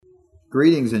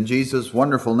Greetings in Jesus'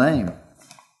 wonderful name.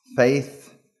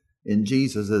 Faith in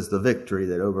Jesus is the victory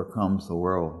that overcomes the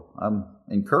world. I'm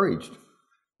encouraged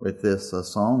with this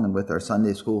song and with our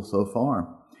Sunday school so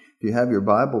far. If you have your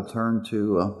Bible, turn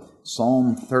to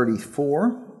Psalm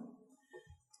 34.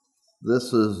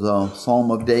 This is a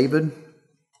Psalm of David,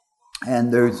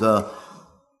 and there's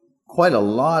quite a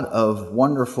lot of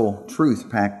wonderful truth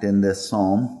packed in this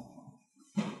psalm.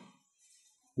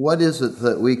 What is it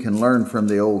that we can learn from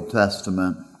the Old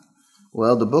Testament?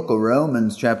 Well, the book of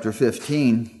Romans, chapter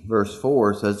 15, verse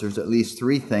 4, says there's at least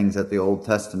three things that the Old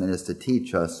Testament is to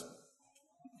teach us.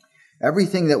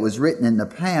 Everything that was written in the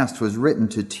past was written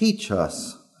to teach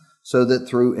us, so that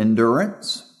through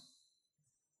endurance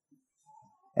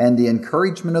and the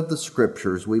encouragement of the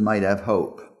Scriptures, we might have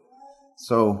hope.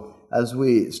 So, as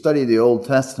we study the Old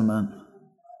Testament,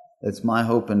 it's my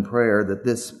hope and prayer that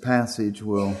this passage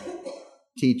will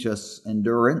teach us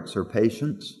endurance or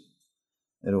patience.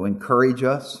 It will encourage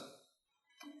us,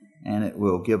 and it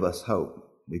will give us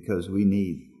hope, because we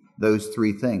need those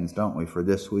three things, don't we, for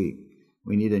this week?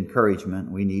 We need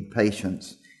encouragement, we need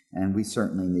patience, and we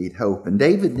certainly need hope. And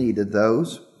David needed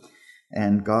those,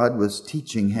 and God was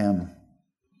teaching him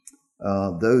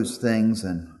those things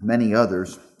and many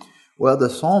others. Well, the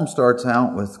psalm starts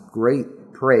out with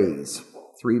great praise,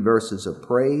 3 verses of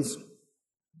praise.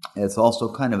 It's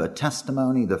also kind of a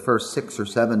testimony. The first 6 or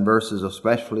 7 verses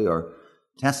especially are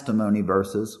testimony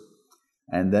verses.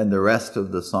 And then the rest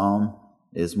of the psalm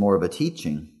is more of a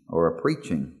teaching or a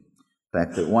preaching. In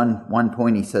fact, at one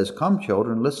point he says, "Come,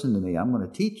 children, listen to me. I'm going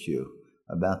to teach you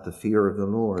about the fear of the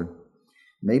Lord."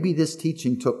 Maybe this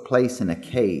teaching took place in a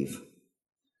cave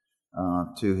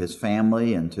to his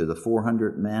family and to the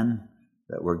 400 men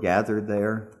that were gathered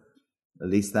there. At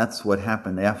least that's what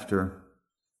happened after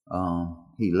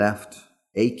he left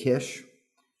Achish,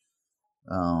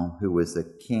 who was the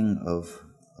king of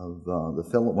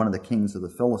one of the kings of the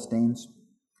Philistines.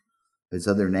 His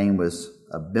other name was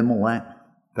Abimelech.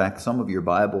 In fact, some of your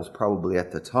Bibles probably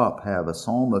at the top have a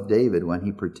Psalm of David when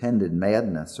he pretended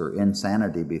madness or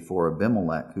insanity before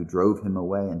Abimelech, who drove him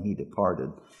away and he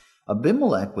departed.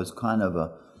 Abimelech was kind of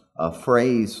a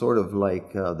phrase sort of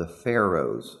like the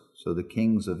pharaohs. So the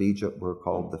kings of Egypt were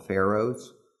called the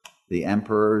pharaohs. The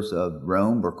emperors of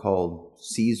Rome were called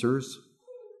Caesars.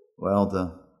 Well,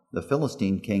 the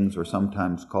Philistine kings were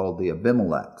sometimes called the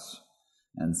Abimelechs.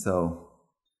 And so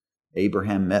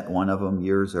Abraham met one of them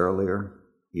years earlier.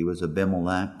 He was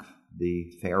Abimelech,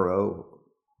 the pharaoh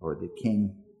or the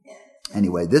king.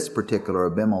 Anyway, this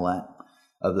particular Abimelech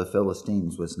of the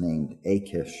Philistines was named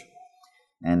Achish.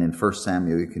 And in 1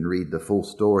 Samuel you can read the full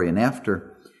story. And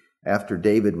after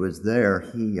David was there,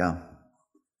 he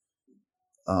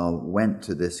went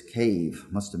to this cave.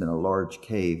 Must have been a large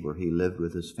cave where he lived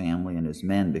with his family and his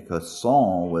men, because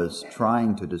Saul was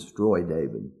trying to destroy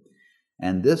David.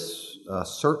 And this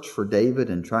search for David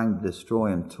and trying to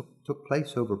destroy him took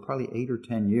place over probably 8 or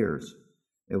 10 years.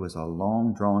 It was a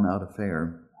long, drawn-out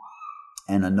affair.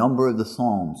 And a number of the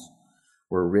Psalms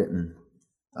were written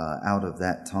out of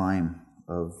that time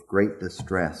of great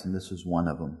distress, and this is one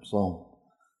of them. So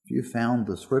if you found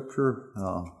the Scripture,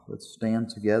 let's stand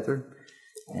together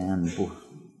and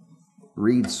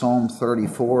read Psalm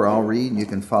 34. I'll read, you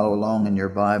can follow along in your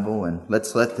Bible, and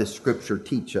let's let this Scripture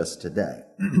teach us today.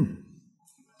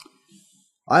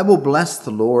 I will bless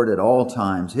the Lord at all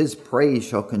times. His praise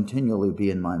shall continually be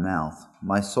in my mouth.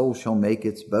 My soul shall make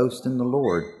its boast in the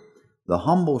Lord. The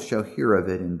humble shall hear of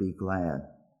it and be glad.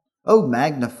 Oh,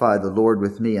 magnify the Lord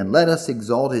with me, and let us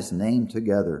exalt his name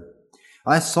together.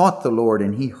 I sought the Lord,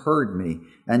 and he heard me,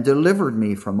 and delivered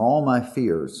me from all my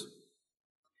fears.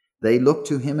 They looked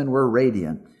to him and were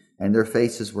radiant, and their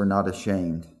faces were not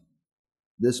ashamed.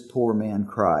 This poor man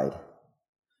cried,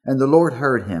 and the Lord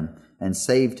heard him, and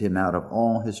saved him out of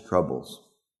all his troubles.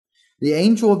 The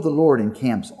angel of the Lord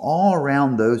encamps all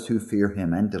around those who fear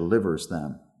him, and delivers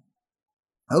them.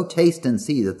 Oh, taste and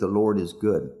see that the Lord is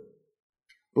good.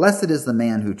 Blessed is the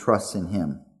man who trusts in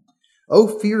him. Oh,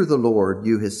 fear the Lord,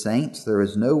 you his saints. There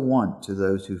is no want to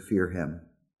those who fear him.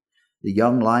 The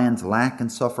young lions lack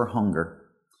and suffer hunger,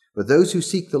 but those who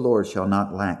seek the Lord shall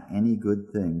not lack any good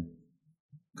thing.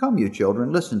 Come, you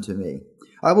children, listen to me.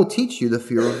 I will teach you the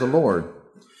fear of the Lord.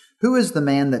 Who is the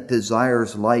man that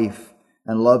desires life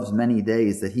and loves many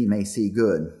days that he may see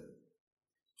good?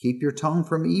 Keep your tongue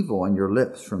from evil and your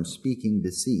lips from speaking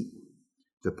deceit.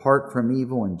 Depart from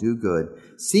evil and do good.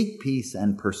 Seek peace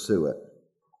and pursue it.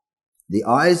 The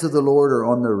eyes of the Lord are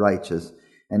on the righteous,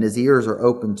 and his ears are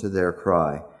open to their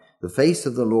cry. The face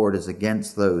of the Lord is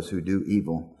against those who do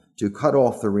evil, to cut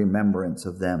off the remembrance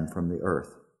of them from the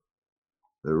earth.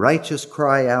 The righteous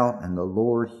cry out, and the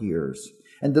Lord hears,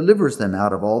 and delivers them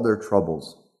out of all their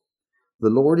troubles. The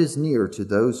Lord is near to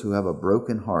those who have a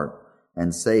broken heart,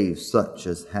 and saves such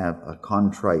as have a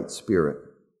contrite spirit.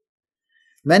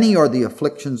 Many are the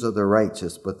afflictions of the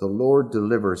righteous, but the Lord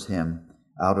delivers him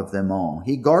out of them all.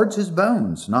 He guards his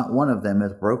bones, not one of them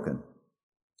is broken.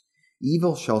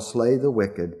 Evil shall slay the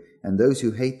wicked, and those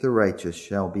who hate the righteous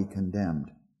shall be condemned.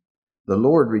 The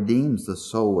Lord redeems the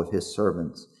soul of his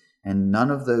servants, and none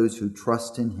of those who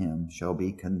trust in him shall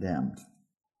be condemned.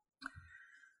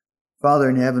 Father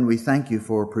in heaven, we thank you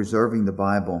for preserving the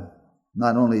Bible,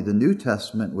 not only the New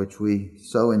Testament, which we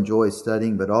so enjoy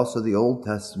studying, but also the Old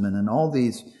Testament. And all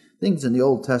these things in the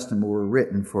Old Testament were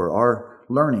written for our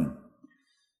learning.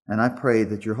 And I pray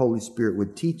that your Holy Spirit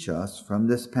would teach us from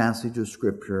this passage of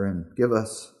Scripture and give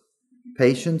us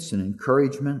patience and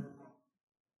encouragement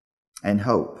and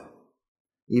hope,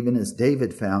 even as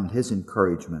David found his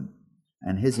encouragement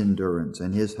and his endurance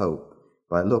and his hope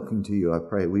by looking to you. I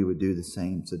pray we would do the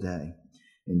same today.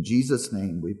 In Jesus'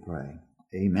 name we pray.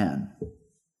 Amen.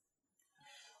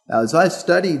 Now, as I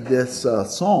studied this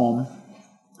psalm,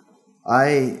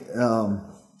 I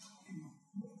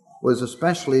was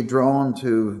especially drawn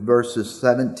to verses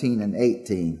 17 and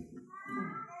 18.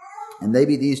 And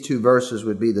maybe these two verses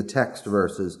would be the text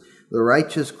verses. The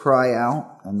righteous cry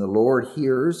out, and the Lord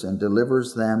hears and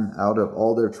delivers them out of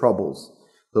all their troubles.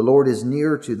 The Lord is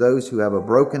near to those who have a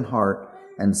broken heart,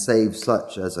 and saves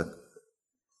such as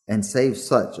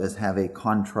have a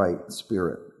contrite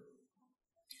spirit.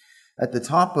 At the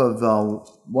top of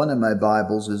one of my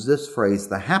Bibles is this phrase,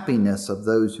 the happiness of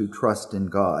those who trust in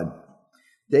God.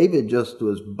 David just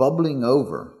was bubbling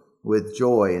over with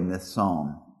joy in this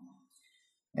psalm.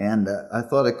 And I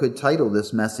thought I could title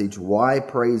this message, Why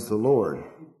Praise the Lord?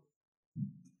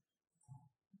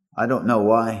 I don't know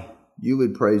why you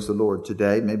would praise the Lord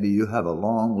today. Maybe you have a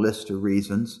long list of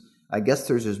reasons. I guess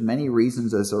there's as many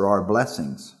reasons as there are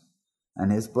blessings. And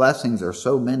his blessings are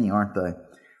so many, aren't they?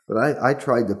 But I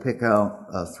tried to pick out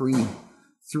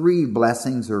three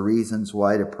blessings or reasons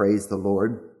why to praise the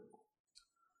Lord.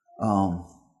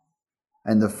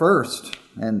 And the first,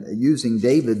 and using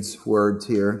David's words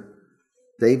here,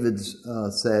 David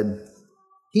said,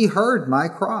 he heard my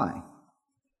cry.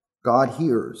 God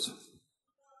hears.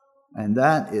 And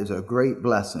that is a great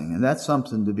blessing. And that's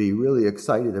something to be really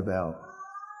excited about.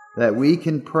 That we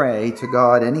can pray to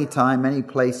God anytime, any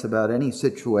place, about any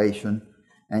situation,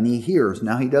 and he hears.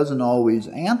 Now, he doesn't always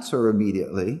answer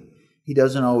immediately. He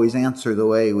doesn't always answer the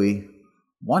way we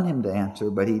want him to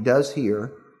answer, but he does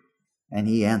hear, and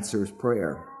he answers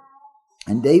prayer.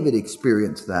 And David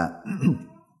experienced that.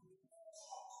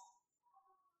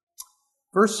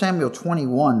 1 Samuel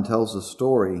 21 tells a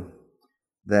story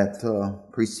that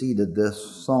preceded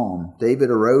this psalm. David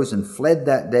arose and fled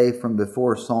that day from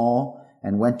before Saul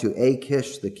and went to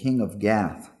Achish, the king of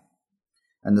Gath.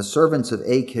 And the servants of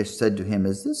Achish said to him,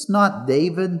 is this not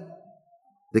David,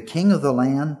 the king of the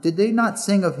land? Did they not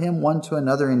sing of him one to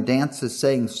another in dances,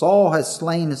 saying, Saul has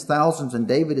slain his thousands and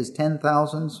David his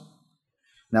 10,000s?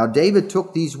 Now David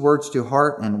took these words to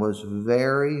heart and was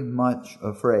very much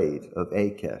afraid of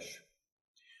Achish.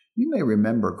 You may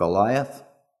remember Goliath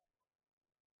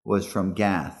was from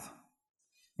Gath.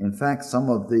 In fact, some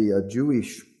of the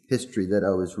Jewish history that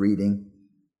I was reading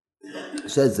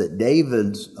says that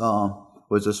David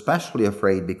was especially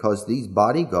afraid because these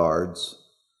bodyguards,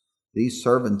 these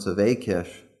servants of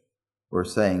Achish, were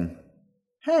saying,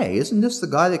 hey, isn't this the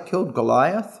guy that killed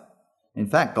Goliath? In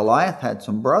fact, Goliath had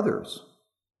some brothers,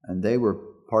 and they were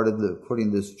part of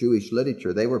according to this Jewish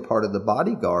literature, they were part of the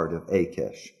bodyguard of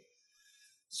Achish.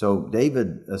 So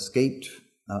David escaped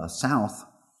south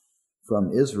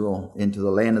from Israel into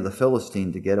the land of the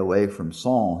Philistine to get away from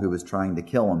Saul, who was trying to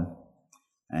kill him.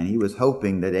 And he was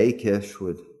hoping that Achish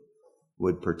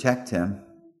would protect him.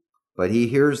 But he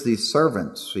hears these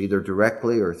servants, either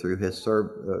directly or through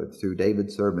through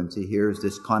David's servants. He hears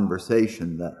this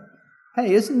conversation that,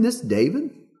 hey, isn't this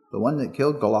David, the one that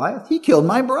killed Goliath? He killed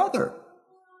my brother.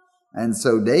 And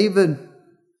so David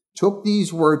took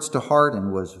these words to heart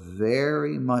and was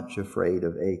very much afraid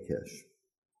of Achish.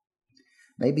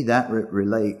 Maybe that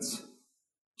relates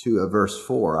to verse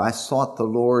 4. I sought the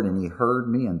Lord, and he heard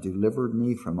me and delivered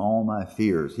me from all my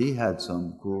fears. He had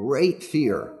some great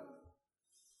fear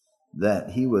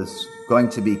that he was going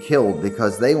to be killed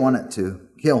because they wanted to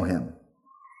kill him.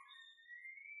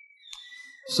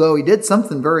 So he did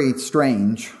something very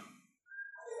strange.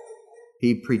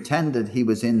 He pretended he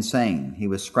was insane. He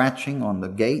was scratching on the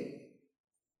gate.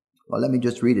 Well, let me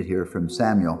just read it here from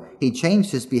Samuel. He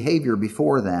changed his behavior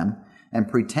before them and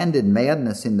pretended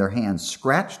madness in their hands,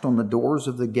 scratched on the doors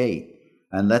of the gate.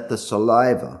 and let the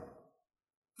saliva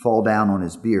fall down on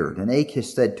his beard. And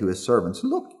Achish said to his servants,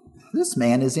 Look, this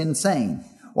man is insane.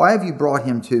 Why have you brought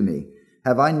him to me?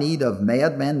 Have I need of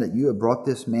madmen that you have brought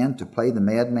this man to play the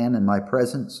madman in my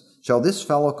presence? Shall this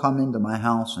fellow come into my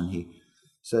house? And he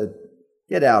said,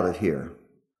 Get out of here.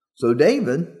 So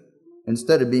David,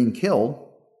 instead of being killed,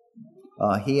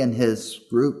 he and his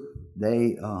group,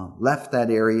 they left that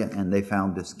area and they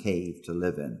found this cave to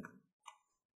live in.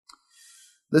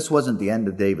 This wasn't the end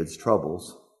of David's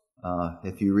troubles.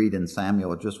 If you read in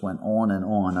Samuel, it just went on and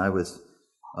on. I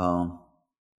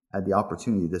had the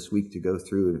opportunity this week to go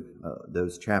through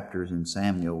those chapters in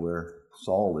Samuel where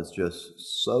Saul was just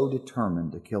so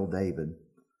determined to kill David.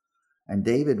 And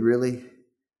David really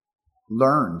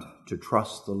learned to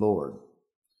trust the Lord.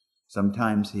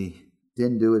 Sometimes he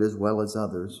didn't do it as well as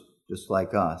others, just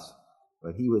like us,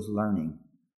 but he was learning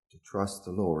to trust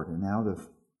the Lord. And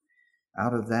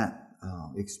out of that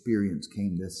experience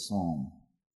came this psalm.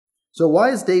 So why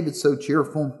is David so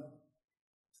cheerful?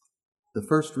 The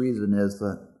first reason is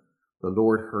that the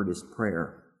Lord heard his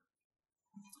prayer.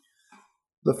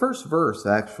 The first verse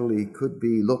actually could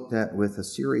be looked at with a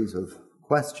series of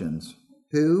questions.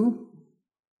 Who?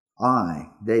 I,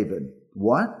 David.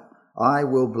 What? I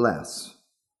will bless.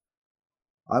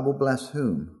 I will bless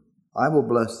whom? I will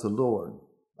bless the Lord.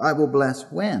 I will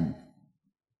bless when?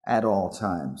 At all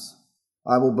times.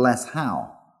 I will bless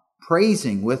how?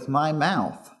 Praising with my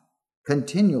mouth,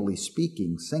 continually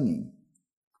speaking, singing.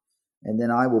 And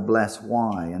then I will bless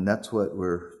why, and that's what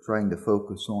we're trying to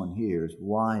focus on here, is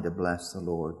why to bless the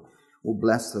Lord. We'll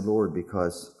bless the Lord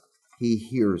because he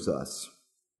hears us.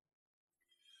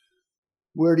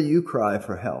 Where do you cry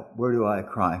for help? Where do I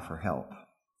cry for help?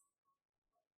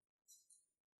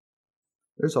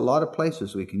 There's a lot of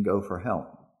places we can go for help.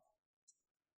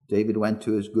 David went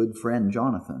to his good friend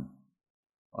Jonathan.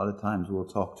 A lot of times we'll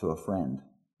talk to a friend.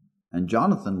 And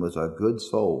Jonathan was a good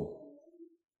soul.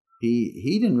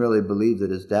 He didn't really believe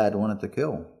that his dad wanted to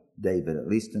kill David, at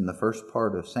least in the first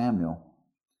part of Samuel.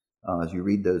 As you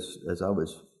read those, as I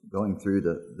was going through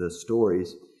the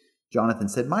stories, Jonathan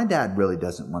said, My dad really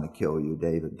doesn't want to kill you,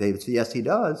 David. David said, Yes, he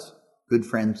does. Good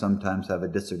friends sometimes have a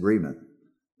disagreement,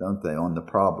 don't they, on the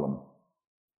problem.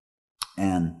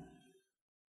 And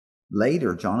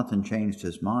later, Jonathan changed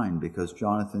his mind because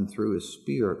Jonathan threw his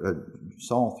spear,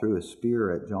 Saul threw his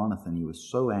spear at Jonathan. He was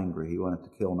so angry he wanted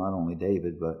to kill not only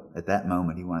David, but at that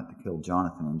moment he wanted to kill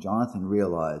Jonathan. And Jonathan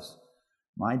realized,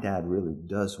 my dad really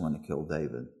does want to kill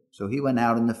David. So he went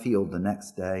out in the field the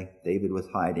next day. David was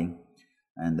hiding,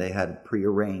 and they had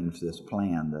prearranged this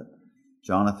plan that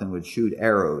Jonathan would shoot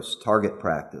arrows, target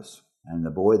practice, and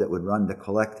the boy that would run to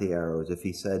collect the arrows, if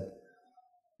he said,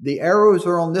 the arrows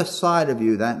are on this side of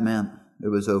you, that meant it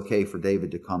was okay for David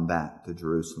to come back to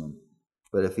Jerusalem.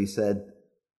 But if he said,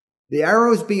 the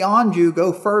arrows beyond you,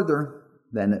 go further,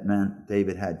 then it meant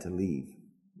David had to leave.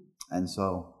 And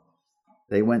so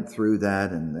they went through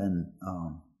that, and then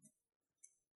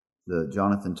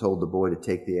Jonathan told the boy to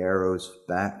take the arrows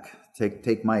back,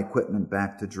 take my equipment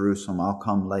back to Jerusalem, I'll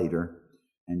come later.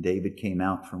 And David came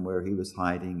out from where he was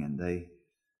hiding, and they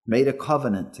made a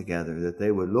covenant together that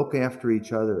they would look after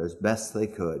each other as best they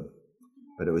could.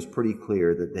 But it was pretty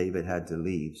clear that David had to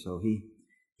leave. So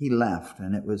he left,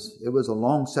 and it was a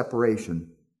long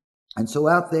separation. And so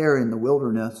out there in the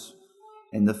wilderness,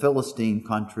 in the Philistine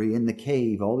country, in the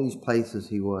cave, all these places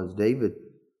he was, David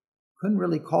couldn't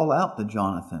really call out to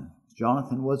Jonathan.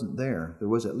 Jonathan wasn't there. There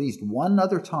was at least one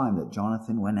other time that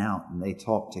Jonathan went out and they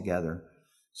talked together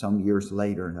some years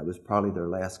later, and that was probably their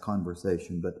last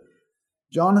conversation. But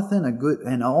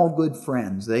Jonathan, all good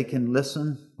friends, they can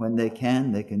listen when they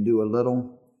can do a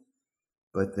little,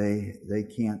 but they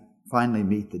can't finally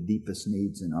meet the deepest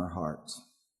needs in our hearts.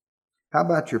 How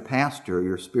about your pastor,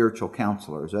 your spiritual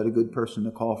counselor? Is that a good person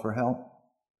to call for help?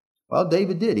 Well,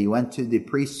 David did. He went to the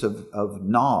priests of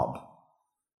Nob,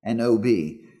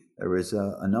 N-O-B. There was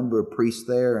a number of priests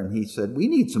there, and he said, we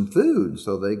need some food.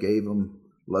 So they gave him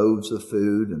loaves of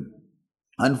food. And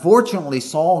unfortunately,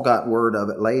 Saul got word of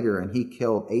it later, and he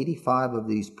killed 85 of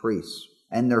these priests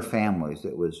and their families.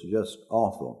 It was just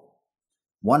awful.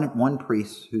 One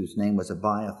priest, whose name was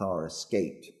Abiathar,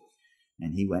 escaped,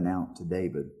 and he went out to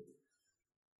David.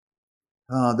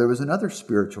 There was another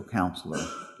spiritual counselor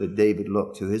that David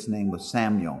looked to. His name was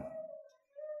Samuel.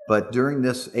 But during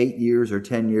this 8 years or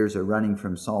 10 years of running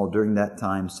from Saul, during that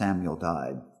time, Samuel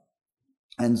died.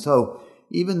 And so,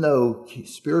 even though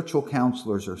spiritual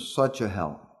counselors are such a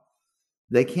help,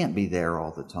 they can't be there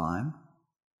all the time.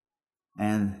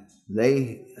 And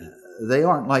they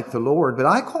aren't like the Lord. But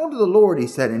I called to the Lord, he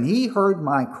said, and he heard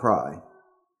my cry.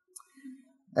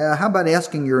 How about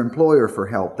asking your employer for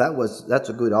help? That's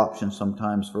a good option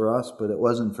sometimes for us, but it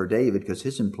wasn't for David because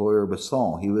his employer was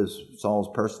Saul. He was Saul's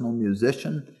personal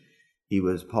musician. He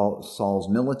was Saul's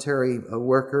military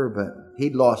worker, but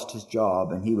he'd lost his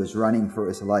job and he was running for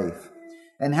his life.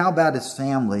 And how about his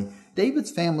family?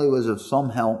 David's family was of some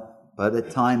help, but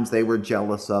at times they were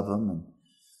jealous of him. And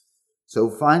so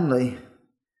finally,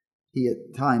 he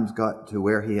at times got to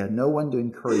where he had no one to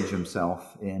encourage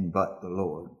himself in but the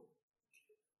Lord.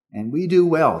 And we do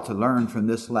well to learn from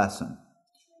this lesson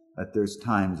that there's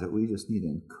times that we just need to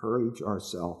encourage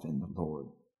ourselves in the Lord.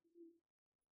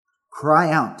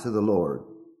 Cry out to the Lord.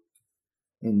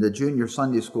 In the junior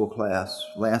Sunday school class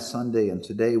last Sunday and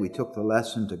today, we took the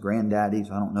lesson to Granddaddy's.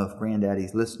 I don't know if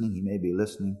Granddaddy's listening. He may be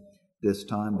listening this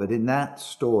time. But in that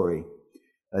story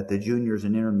that the juniors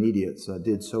and intermediates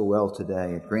did so well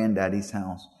today at Granddaddy's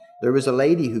house, there was a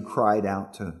lady who cried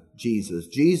out to Jesus,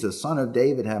 "Jesus, Son of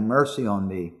David, have mercy on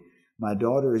me. My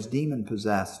daughter is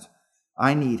demon-possessed.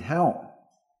 I need help."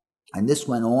 And this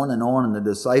went on, and the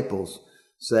disciples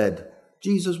said,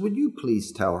 "Jesus, would you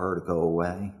please tell her to go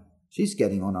away? She's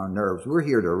getting on our nerves. We're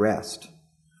here to rest."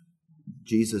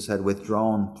 Jesus had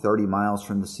withdrawn 30 miles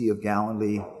from the Sea of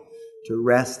Galilee to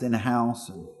rest in a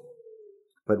house,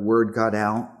 but word got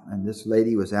out, and this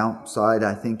lady was outside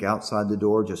the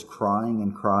door, just crying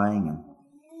and crying. And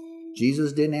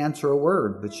Jesus didn't answer a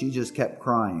word, but she just kept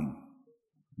crying.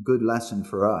 Good lesson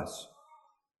for us.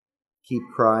 Keep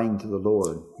crying to the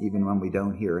Lord, even when we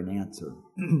don't hear an answer.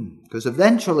 Because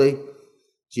eventually,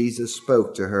 Jesus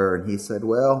spoke to her, and he said,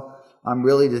 "Well, I'm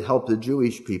really to help the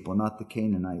Jewish people, not the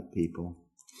Canaanite people.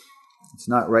 It's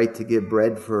not right to give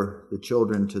bread for the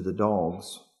children to the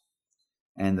dogs."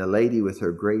 And the lady with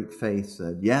her great faith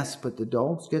said, "Yes, but the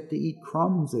dogs get to eat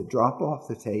crumbs that drop off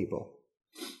the table."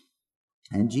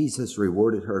 And Jesus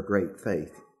rewarded her great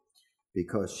faith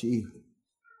because she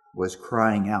was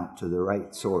crying out to the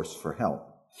right source for help.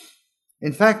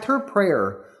 In fact, her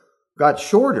prayer got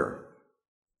shorter.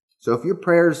 So if your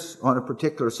prayers on a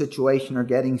particular situation are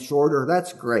getting shorter,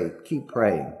 that's great. Keep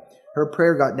praying. Her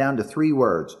prayer got down to 3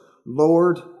 words.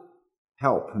 "Lord,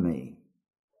 help me."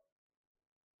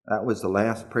 That was the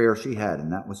last prayer she had,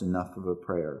 and that was enough of a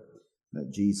prayer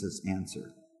that Jesus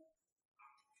answered.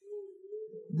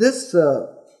 This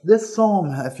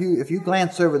psalm, if you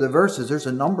glance over the verses, there's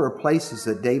a number of places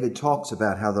that David talks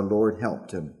about how the Lord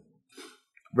helped him.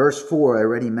 Verse 4, I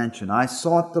already mentioned, "I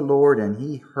sought the Lord and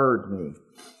he heard me."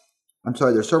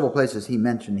 There's several places he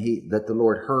mentioned that the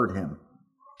Lord heard him.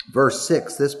 Verse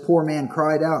 6, "This poor man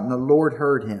cried out and the Lord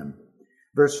heard him."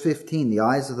 Verse 15, "The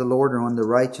eyes of the Lord are on the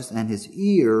righteous and his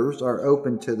ears are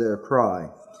open to their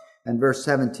cry." And verse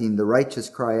 17, "The righteous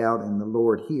cry out and the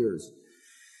Lord hears."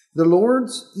 The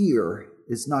Lord's ear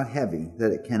is not heavy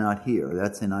that it cannot hear.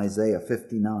 That's in Isaiah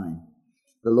 59.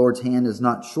 The Lord's hand is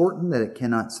not shortened that it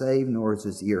cannot save, nor is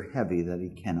his ear heavy that he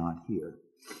cannot hear.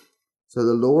 So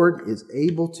the Lord is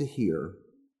able to hear,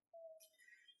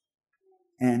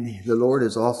 and the Lord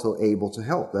is also able to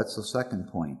help. That's the second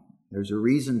point. There's a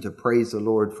reason to praise the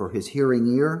Lord for his hearing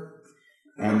ear,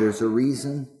 and there's a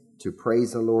reason to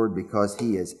praise the Lord because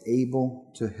he is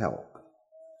able to help.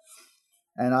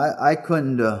 And I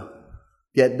couldn't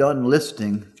get done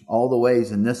listing all the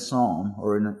ways in this psalm,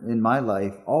 or in my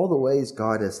life, all the ways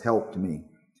God has helped me.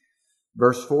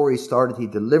 Verse 4, he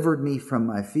delivered me from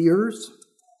my fears.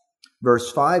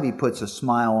 Verse 5, he puts a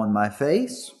smile on my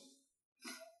face.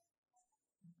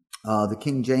 The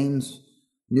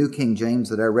New King James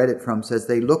that I read it from says,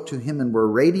 "They looked to him and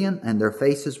were radiant, and their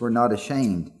faces were not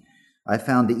ashamed." I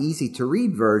found the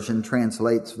easy-to-read version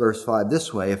translates verse 5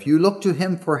 this way: "If you look to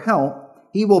him for help,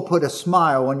 he will put a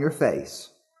smile on your face.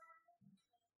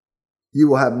 You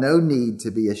will have no need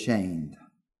to be ashamed."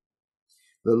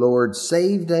 The Lord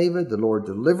saved David. The Lord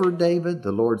delivered David.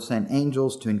 The Lord sent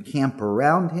angels to encamp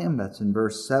around him. That's in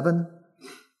verse 7.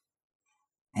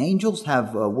 Angels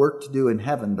have work to do in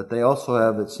heaven, but they also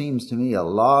have, it seems to me, a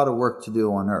lot of work to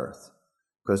do on earth,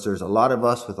 because there's a lot of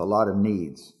us with a lot of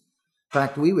needs. In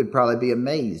fact, we would probably be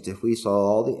amazed if we saw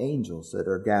all the angels that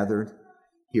are gathered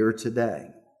here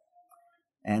today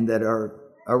and that are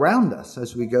around us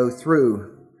as we go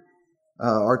through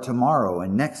our tomorrow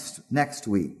and next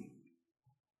week.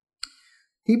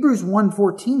 Hebrews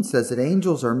 1:14 says that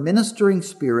angels are ministering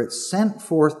spirits sent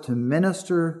forth to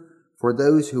minister for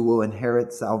those who will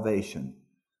inherit salvation.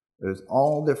 There's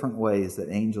all different ways that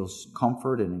angels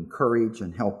comfort and encourage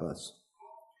and help us.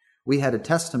 We had a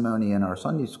testimony in our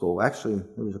Sunday school. Actually,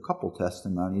 there was a couple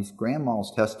testimonies.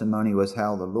 Grandma's testimony was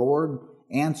how the Lord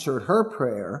answered her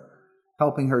prayer,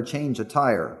 helping her change a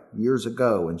tire years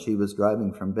ago when she was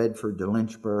driving from Bedford to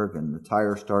Lynchburg, and the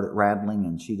tire started rattling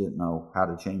and she didn't know how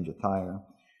to change a tire,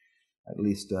 at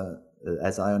least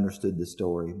as I understood the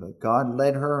story. But God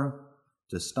led her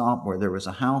to stop where there was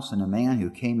a house and a man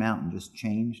who came out and just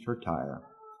changed her tire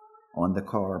on the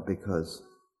car because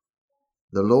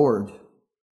the Lord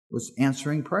was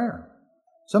answering prayer.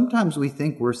 Sometimes we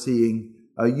think we're seeing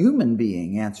a human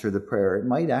being answer the prayer. It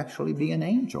might actually be an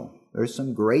angel. There's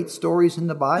some great stories in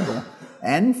the Bible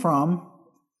and from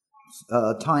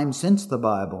time since the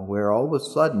Bible where all of a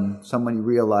sudden somebody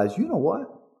realized, you know what?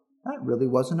 That really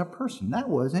wasn't a person. That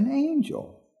was an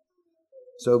angel.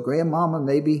 So grandmama,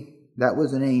 maybe that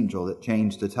was an angel that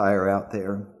changed the tire out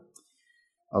there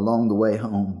along the way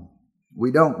home.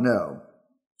 We don't know.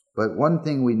 But one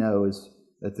thing we know is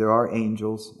that there are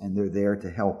angels and they're there to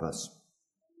help us.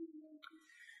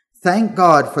 Thank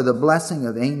God for the blessing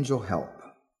of angel help.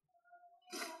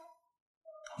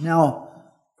 Now,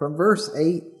 from verse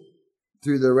 8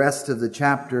 through the rest of the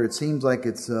chapter, it seems like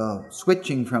it's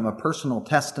switching from a personal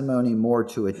testimony more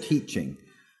to a teaching.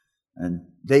 And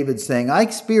David's saying, I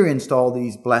experienced all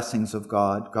these blessings of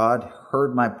God. God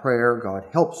heard my prayer. God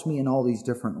helps me in all these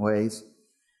different ways.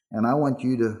 And I want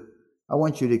you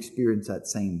to experience that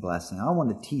same blessing. I want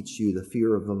to teach you the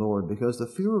fear of the Lord, because the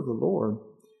fear of the Lord,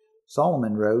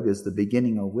 Solomon wrote, is the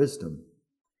beginning of wisdom.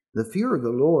 The fear of the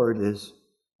Lord is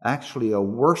actually a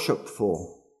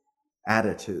worshipful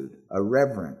attitude, a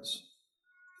reverence.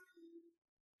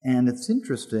 And it's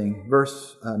interesting,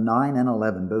 verse 9 and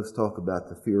 11 both talk about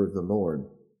the fear of the Lord.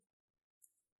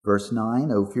 Verse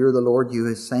 9, O fear the Lord, you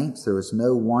his saints, there is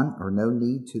no want or no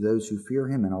need to those who fear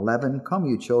him. And 11, come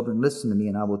you children, listen to me,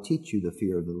 and I will teach you the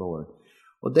fear of the Lord.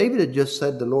 Well, David had just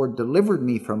said, the Lord delivered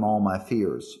me from all my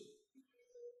fears.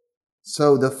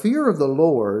 So the fear of the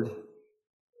Lord,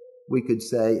 we could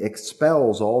say,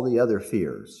 expels all the other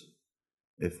fears.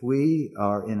 If we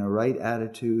are in a right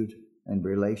attitude and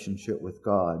relationship with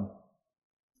God,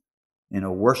 in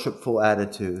a worshipful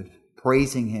attitude,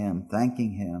 praising him,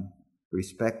 thanking him,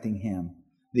 respecting him,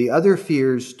 the other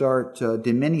fears start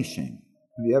diminishing.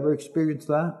 Have you ever experienced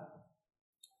that?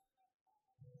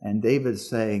 And David's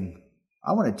saying,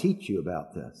 I want to teach you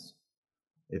about this.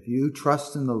 If you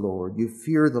trust in the Lord, you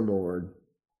fear the Lord,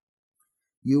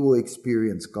 you will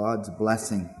experience God's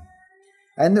blessing.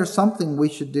 And there's something we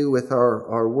should do with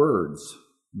our words.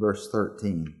 Verse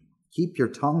 13, keep your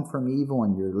tongue from evil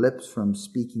and your lips from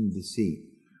speaking deceit.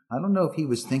 I don't know if he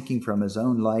was thinking from his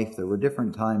own life. There were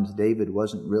different times David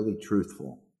wasn't really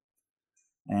truthful.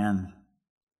 And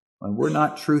when we're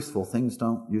not truthful, things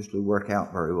don't usually work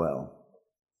out very well.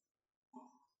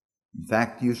 In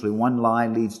fact, usually one lie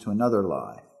leads to another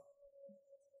lie.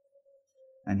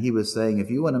 And he was saying, if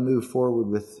you want to move forward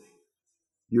with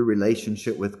your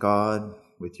relationship with God,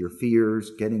 with your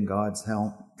fears, getting God's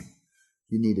help,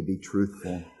 you need to be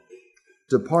truthful.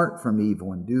 Depart from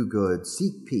evil and do good.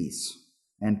 Seek peace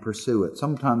and pursue it.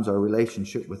 Sometimes our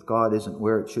relationship with God isn't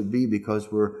where it should be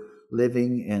because we're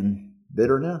living in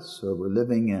bitterness or we're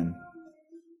living in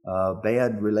a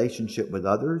bad relationship with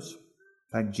others.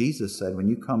 In fact, Jesus said, when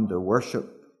you come to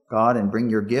worship God and bring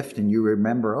your gift and you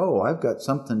remember, oh, I've got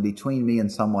something between me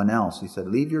and someone else. He said,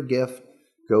 leave your gift,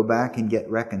 go back and get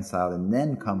reconciled, and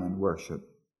then come and worship.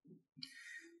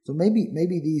 So maybe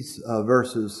these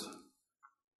verses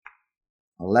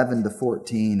 11 to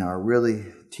 14 are really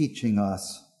teaching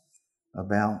us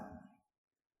about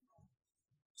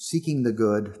seeking the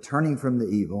good, turning from the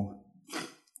evil,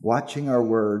 watching our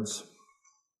words,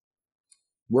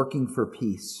 working for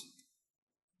peace.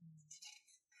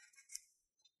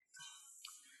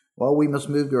 Well, we must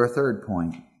move to our third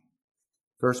point.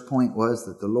 First point was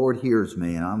that the Lord hears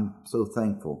me, and I'm so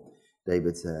thankful,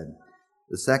 David said.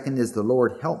 The second is the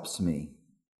Lord helps me.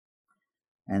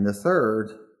 And the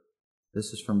third,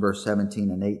 this is from verse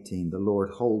 17 and 18, the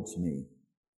Lord holds me.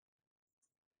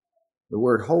 The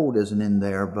word hold isn't in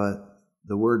there, but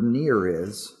the word near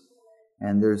is.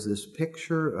 And there's this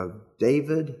picture of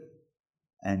David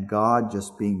and God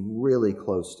just being really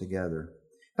close together.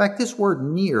 In fact, this word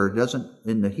near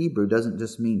in the Hebrew doesn't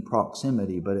just mean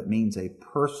proximity, but it means a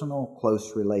personal,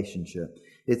 close relationship.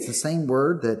 It's the same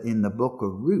word that in the book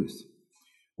of Ruth,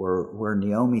 where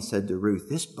Naomi said to Ruth,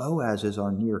 this Boaz is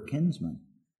our near kinsman.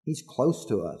 He's close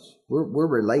to us. We're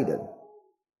related.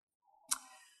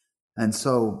 And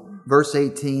so, verse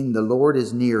 18, the Lord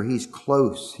is near. He's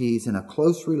close. He's in a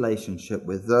close relationship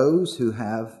with those who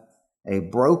have a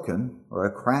broken or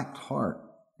a cracked heart,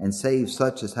 and save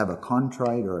such as have a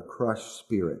contrite or a crushed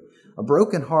spirit. A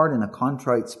broken heart and a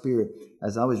contrite spirit,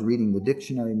 as I was reading the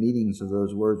dictionary meanings of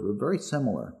those words, were very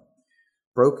similar.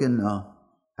 Broken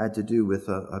had to do with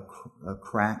a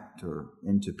cracked or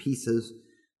into pieces,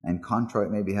 and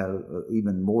contrite maybe had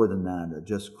even more than that,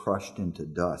 just crushed into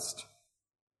dust.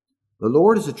 The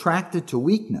Lord is attracted to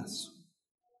weakness.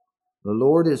 The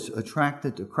Lord is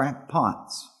attracted to cracked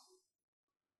pots,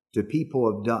 to people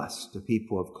of dust, to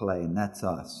people of clay, and that's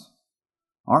us.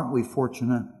 Aren't we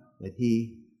fortunate that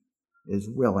He is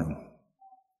willing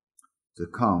to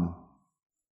come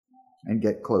and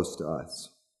get close to us?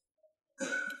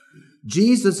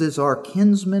 Jesus is our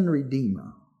kinsman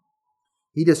redeemer.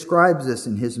 He describes this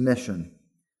in His mission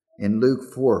in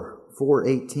Luke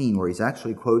 4:18, where He's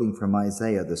actually quoting from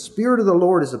Isaiah. The Spirit of the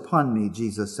Lord is upon me,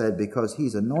 Jesus said, because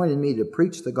He's anointed me to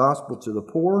preach the gospel to the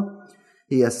poor.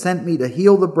 He has sent me to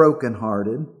heal the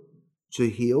brokenhearted,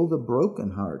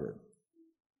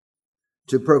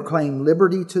 to proclaim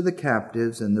liberty to the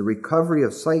captives and the recovery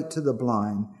of sight to the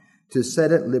blind, to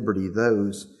set at liberty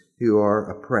those who are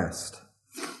oppressed.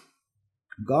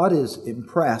 God is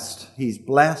impressed, He's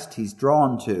blessed, He's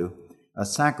drawn to a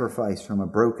sacrifice from a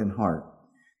broken heart.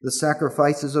 The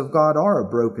sacrifices of God are a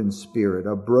broken spirit,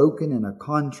 a broken and a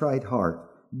contrite heart.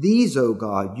 These, O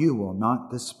God, you will not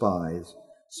despise.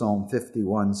 Psalm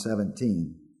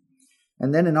 51:17.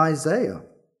 And then in Isaiah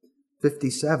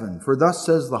 57, for thus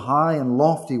says the high and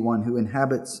lofty one who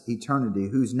inhabits eternity,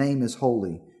 whose name is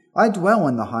holy. I dwell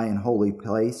in the high and holy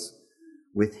place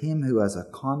with him who has a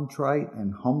contrite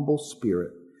and humble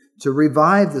spirit, to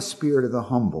revive the spirit of the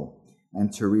humble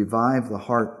and to revive the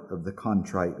heart of the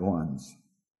contrite ones.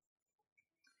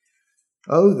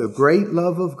 Oh, the great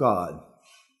love of God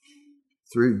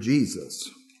through Jesus,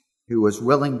 who was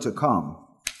willing to come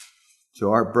to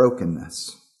our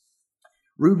brokenness.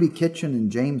 Ruby Kitchen and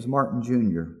James Martin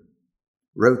Jr.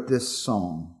 wrote this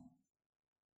song,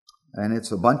 and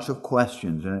it's a bunch of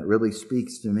questions, and it really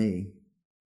speaks to me.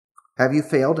 Have you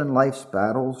failed in life's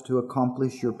battles to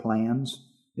accomplish your plans?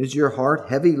 Is your heart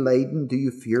heavy laden? Do you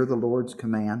fear the Lord's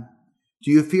command? Do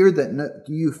you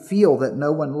feel that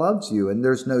no one loves you and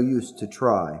there's no use to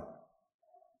try?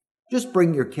 Just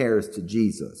bring your cares to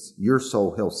Jesus. Your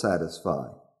soul He'll satisfy.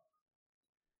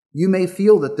 You may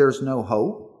feel that there's no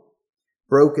hope.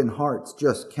 Broken hearts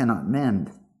just cannot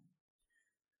mend.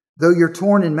 Though you're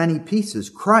torn in many pieces,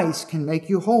 Christ can make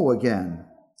you whole again.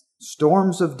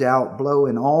 Storms of doubt blow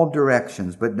in all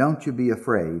directions, but don't you be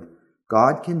afraid.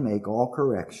 God can make all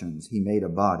corrections. He made a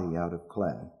body out of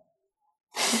clay.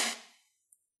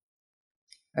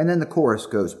 And then the chorus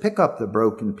goes, pick up the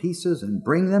broken pieces and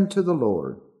bring them to the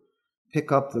Lord.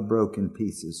 Pick up the broken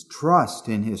pieces. Trust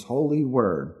in His holy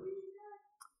word.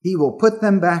 He will put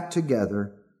them back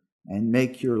together and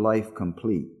make your life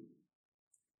complete.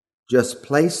 Just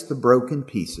place the broken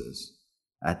pieces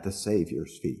at the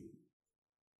Savior's feet.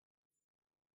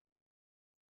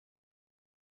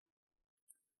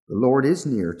 The Lord is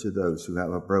near to those who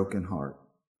have a broken heart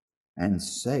and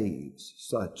saves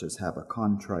such as have a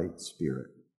contrite spirit.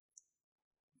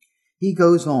 He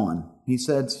goes on. He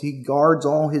says He guards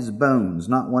all His bones.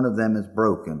 Not one of them is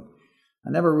broken. I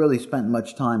never really spent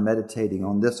much time meditating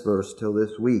on this verse till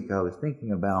this week. I was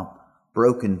thinking about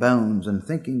broken bones and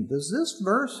thinking, does this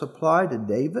verse apply to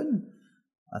David?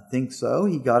 I think so.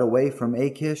 He got away from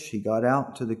Achish. He got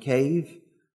out to the cave.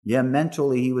 Yeah,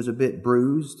 mentally he was a bit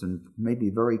bruised and maybe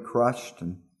very crushed,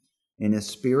 and in his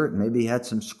spirit maybe he had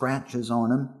some scratches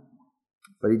on him,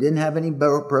 but he didn't have any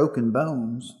broken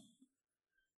bones.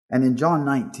 And in John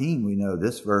 19 we know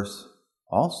this verse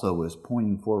also was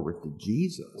pointing forward to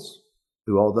Jesus,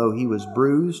 who although He was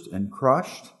bruised and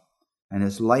crushed and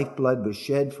His lifeblood was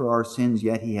shed for our sins,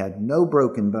 yet He had no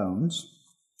broken bones.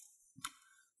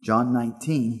 John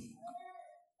 19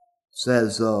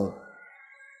 says,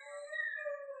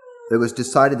 it was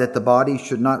decided that the body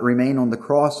should not remain on the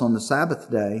cross on the Sabbath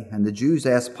day, and the Jews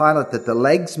asked Pilate that the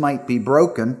legs might be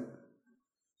broken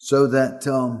so that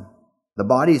the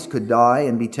bodies could die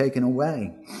and be taken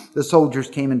away. The soldiers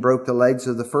came and broke the legs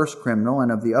of the first criminal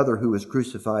and of the other who was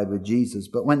crucified with Jesus.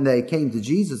 But when they came to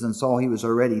Jesus and saw He was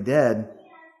already dead,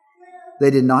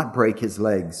 they did not break His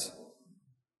legs.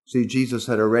 See, Jesus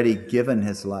had already given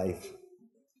His life.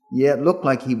 Yeah, it looked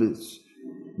like He was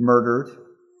murdered,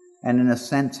 and in a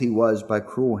sense He was by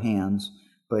cruel hands,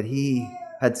 but He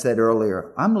had said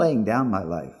earlier, I'm laying down my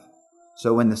life.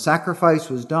 So when the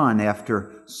sacrifice was done,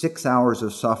 after 6 hours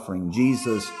of suffering,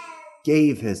 Jesus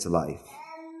gave His life.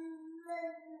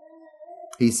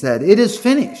 He said, it is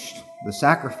finished. The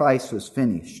sacrifice was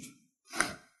finished.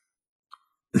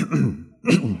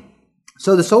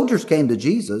 So the soldiers came to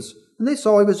Jesus, and they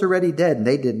saw He was already dead, and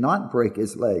they did not break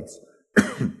His legs.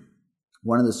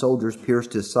 One of the soldiers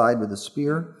pierced His side with a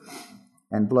spear,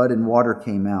 and blood and water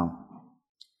came out.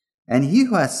 And He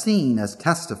who has seen has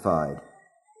testified,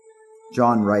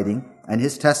 John writing, and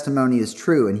his testimony is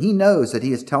true, and he knows that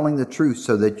he is telling the truth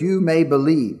so that you may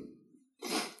believe.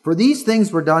 For these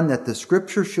things were done that the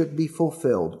scripture should be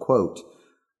fulfilled. Quote,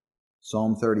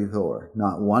 Psalm 34,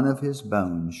 not one of his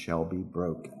bones shall be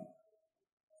broken.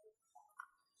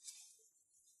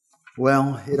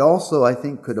 Well, it also, I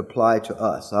think, could apply to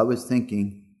us. I was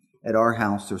thinking at our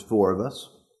house, there's 4 of us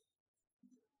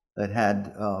that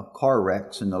had car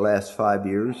wrecks in the last 5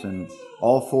 years, and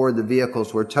all 4 of the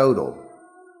vehicles were totaled,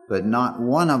 but not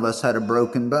one of us had a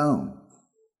broken bone.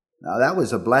 Now, that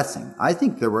was a blessing. I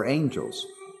think there were angels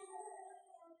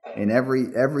in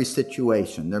every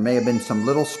situation. There may have been some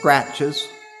little scratches,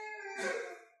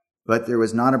 but there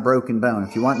was not a broken bone.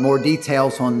 If you want more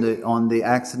details on the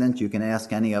accident, you can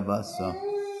ask any of us.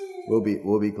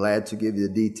 We'll be glad to give you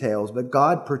the details. But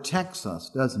God protects us,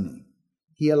 doesn't He?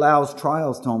 He allows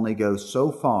trials to only go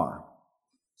so far.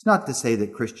 It's not to say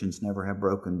that Christians never have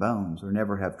broken bones or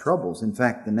never have troubles. In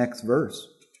fact, the next verse,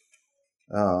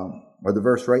 or the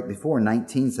verse right before,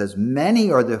 19, says,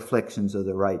 many are the afflictions of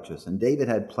the righteous. And David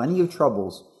had plenty of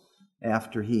troubles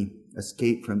after he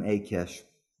escaped from Achish.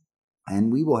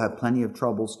 And we will have plenty of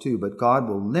troubles too, but God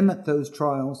will limit those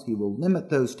trials. He will limit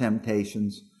those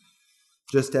temptations,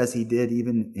 just as He did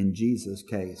even in Jesus'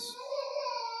 case.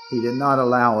 He did not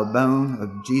allow a bone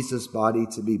of Jesus' body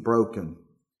to be broken.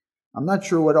 I'm not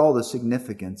sure what all the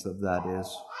significance of that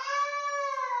is.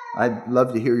 I'd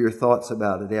love to hear your thoughts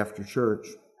about it after church.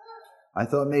 I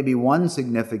thought maybe one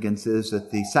significance is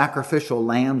that the sacrificial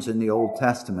lambs in the Old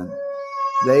Testament,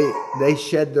 they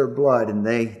shed their blood and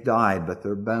they died, but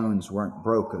their bones weren't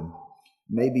broken.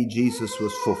 Maybe Jesus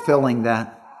was fulfilling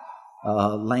that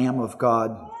Lamb of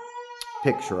God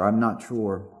picture. I'm not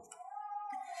sure.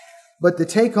 But the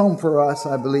take home for us,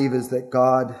 I believe, is that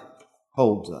God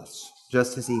holds us,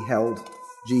 just as He held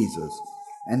Jesus.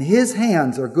 And His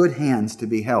hands are good hands to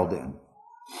be held in.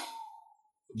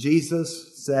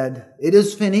 Jesus said, it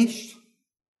is finished.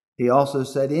 He also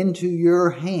said, into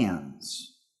your hands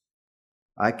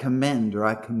I commend or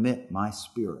I commit my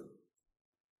spirit.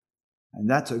 And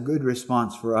that's a good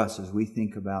response for us as we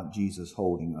think about Jesus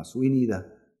holding us. We need to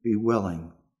be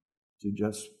willing to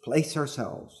just place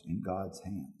ourselves in God's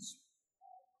hands.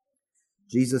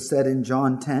 Jesus said in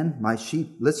John 10, my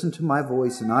sheep listen to my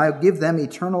voice, and I give them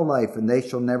eternal life, and they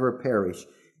shall never perish,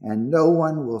 and no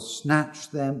one will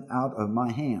snatch them out of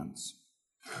my hands.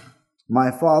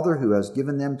 My Father who has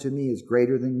given them to me is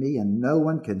greater than me, and no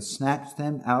one can snatch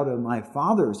them out of my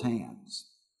Father's hands.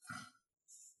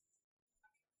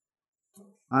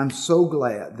 I'm so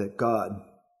glad that God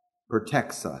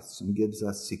protects us and gives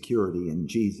us security in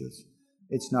Jesus.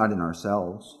 It's not in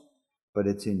ourselves, but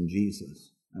it's in Jesus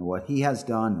and what He has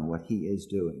done and what He is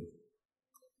doing.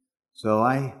 So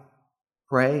I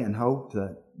pray and hope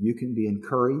that you can be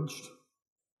encouraged,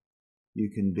 you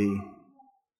can be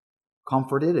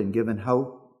comforted and given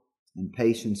hope and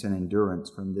patience and endurance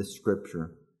from this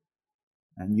scripture.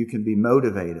 And you can be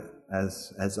motivated,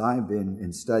 as I've been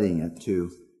in studying it,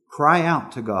 to cry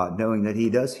out to God, knowing that He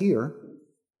does hear,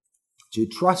 to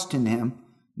trust in Him,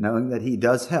 knowing that He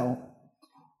does help,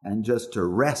 and just to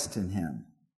rest in Him,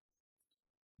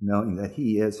 knowing that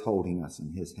He is holding us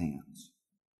in His hands.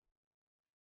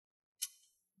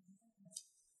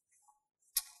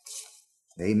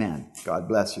 Amen. God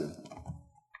bless you.